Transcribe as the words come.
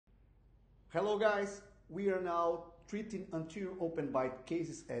Hello guys, we are now treating anterior open bite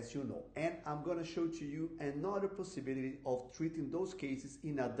cases as you know, and I'm going to show to you another possibility of treating those cases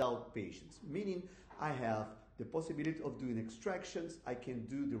in adult patients, meaning I have the possibility of doing extractions, I can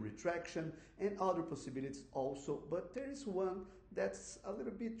do the retraction and other possibilities also, but there is one that's a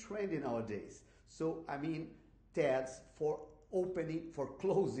little bit trendy nowadays. So I mean TADs for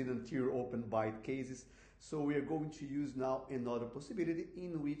closing anterior open bite cases. So we are going to use now another possibility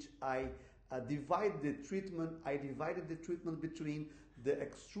in which I divided the treatment between the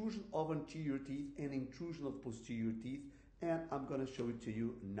extrusion of anterior teeth and intrusion of posterior teeth, and I'm going to show it to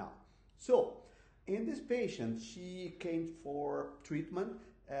you now. So in this patient, she came for treatment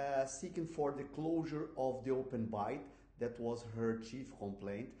seeking for the closure of the open bite. That was her chief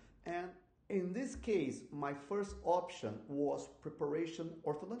complaint, and in this case, my first option was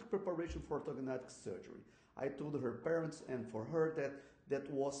orthodontic preparation for orthodontic surgery. I told her parents and for her that that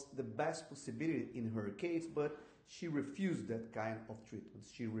was the best possibility in her case, but she refused that kind of treatment.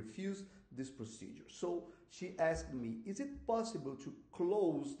 She refused this procedure. So she asked me, is it possible to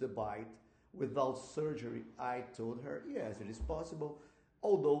close the bite without surgery? I told her, yes, it is possible,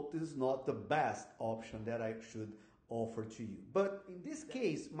 although this is not the best option that I should offer to you. But in this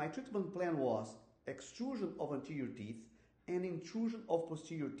case, my treatment plan was extrusion of anterior teeth and intrusion of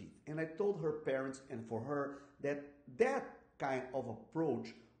posterior teeth. And I told her parents and for her that that kind of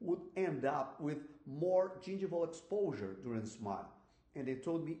approach would end up with more gingival exposure during smile. And they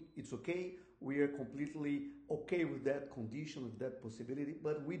told me it's okay, we are completely okay with that condition, with that possibility,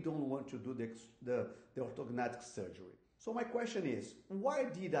 but we don't want to do the orthodontic surgery. So my question is, why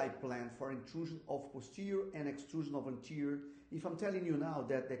did I plan for intrusion of posterior and extrusion of anterior if I'm telling you now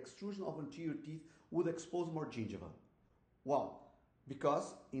that the extrusion of anterior teeth would expose more gingiva? Well,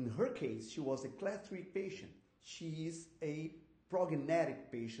 because in her case, she was a class 3 patient. She is a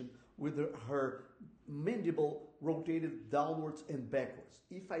prognatic patient with her mandible rotated downwards and backwards.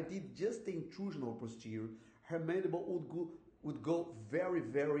 If I did just the intrusion of posterior, her mandible would go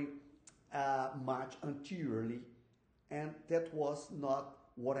very much anteriorly, and that was not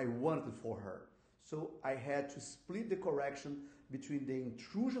what I wanted for her. So I had to split the correction between the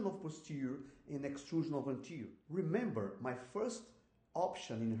intrusion of posterior and extrusion of anterior. Remember, my first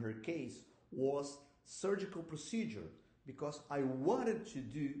option in her case was surgical procedure because I wanted to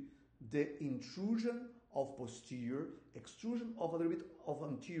do the intrusion of posterior, extrusion of a little bit of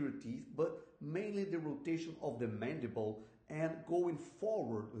anterior teeth, but mainly the rotation of the mandible and going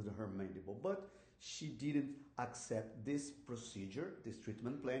forward with her mandible. But she didn't accept this procedure, this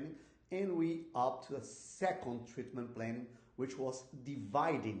treatment planning, and we opted to a second treatment planning, which was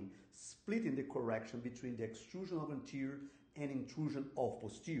splitting the correction between the extrusion of anterior and intrusion of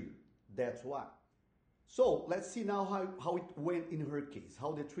posterior. That's why. So let's see now how it went in her case,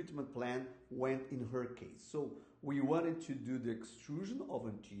 how the treatment plan went in her case. So we wanted to do the extrusion of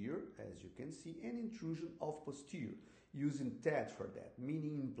anterior, as you can see, and intrusion of posterior, using TAD for that,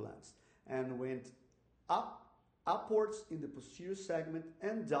 meaning implants, and went upwards in the posterior segment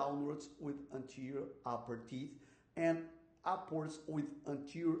and downwards with anterior upper teeth and upwards with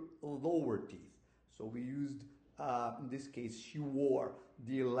anterior lower teeth. So we used, in this case, she wore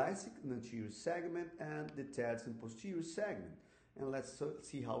the elastic in anterior segment and the TADs in posterior segment. And let's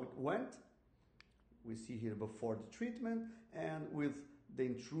see how it went. We see here before the treatment and with the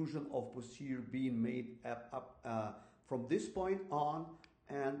intrusion of posterior being made from this point on,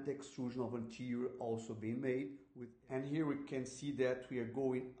 and the extrusion of anterior also being made and here we can see that we are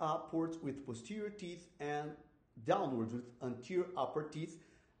going upwards with posterior teeth and downwards with anterior upper teeth,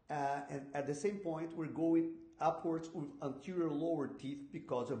 and at the same point we're going upwards with anterior lower teeth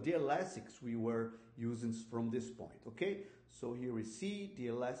because of the elastics we were using from this point. Okay, so here we see the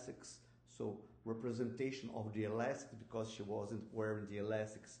elastics, so representation of the elastics because she wasn't wearing the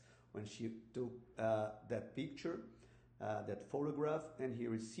elastics when she took that picture. That photograph, and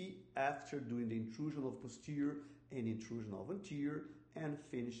here we see after doing the intrusion of posterior and intrusion of anterior and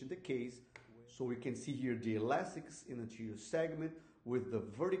finishing the case. So we can see here the elastics in anterior segment with the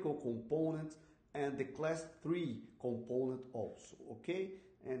vertical component and the class 3 component also, okay?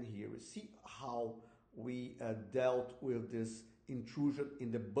 And here we see how we dealt with this intrusion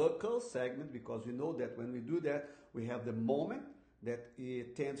in the buccal segment, because we know that when we do that, we have the moment that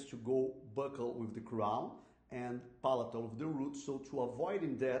it tends to go buccal with the crown and palatal of the root. So to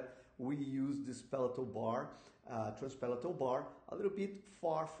avoiding that, we use this palatal bar, transpalatal bar, a little bit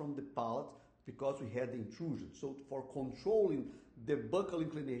far from the palate because we had the intrusion. So for controlling the buccal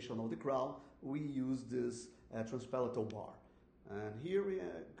inclination of the crown, we use this transpalatal bar. And here we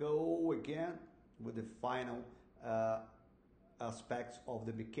go again with the final aspects of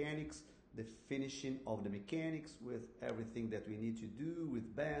the mechanics the finishing of the mechanics with everything that we need to do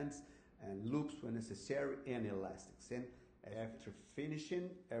with bands and loops when necessary and elastics. And after finishing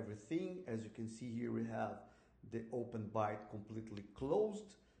everything, as you can see here, we have the open bite completely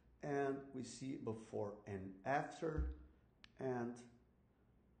closed, and we see before and after, and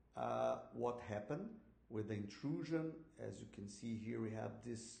what happened with the intrusion. As you can see here, we have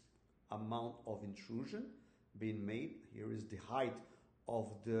this amount of intrusion being made. Here is the height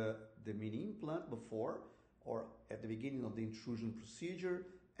of the mini implant before or at the beginning of the intrusion procedure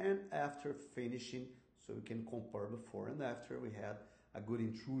and after finishing, so we can compare before and after. We had a good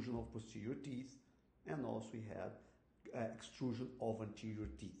intrusion of posterior teeth, and also we had extrusion of anterior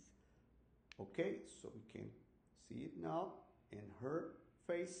teeth. Okay, so we can see it now in her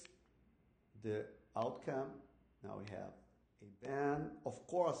face, the outcome. Now we have a band. Of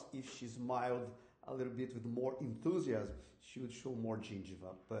course, if she smiled a little bit with more enthusiasm, she would show more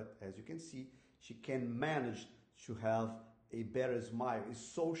gingiva. But as you can see, she can manage to have a better smile, a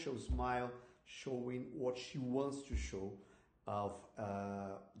social smile, showing what she wants to show of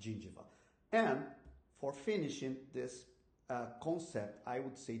gingiva. And for finishing this concept, I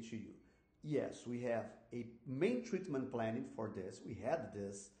would say to you, yes, we have a main treatment planning for this. We had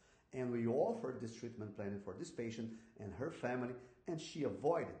this, and we offered this treatment planning for this patient and her family, and she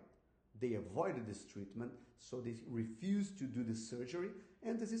avoided. They avoided this treatment, so they refused to do the surgery,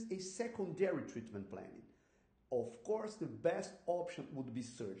 and this is a secondary treatment planning. Of course, the best option would be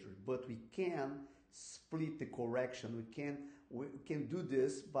surgery, but we can split the correction. We can do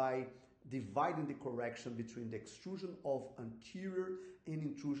this by dividing the correction between the extrusion of anterior and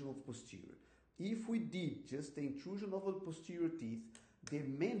intrusion of posterior. If we did just the intrusion of the posterior teeth, the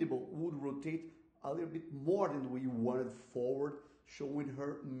mandible would rotate a little bit more than we wanted forward, showing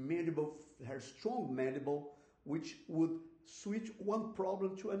her mandible, her strong mandible, which would switch one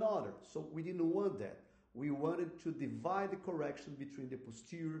problem to another. So we didn't want that. We wanted to divide the correction between the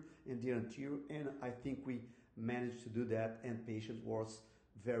posterior and the anterior, and I think we managed to do that, and patient was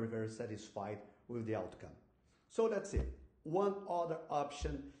very, very satisfied with the outcome. So that's it. One other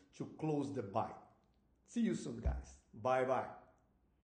option to close the bite. See you soon, guys. Bye-bye.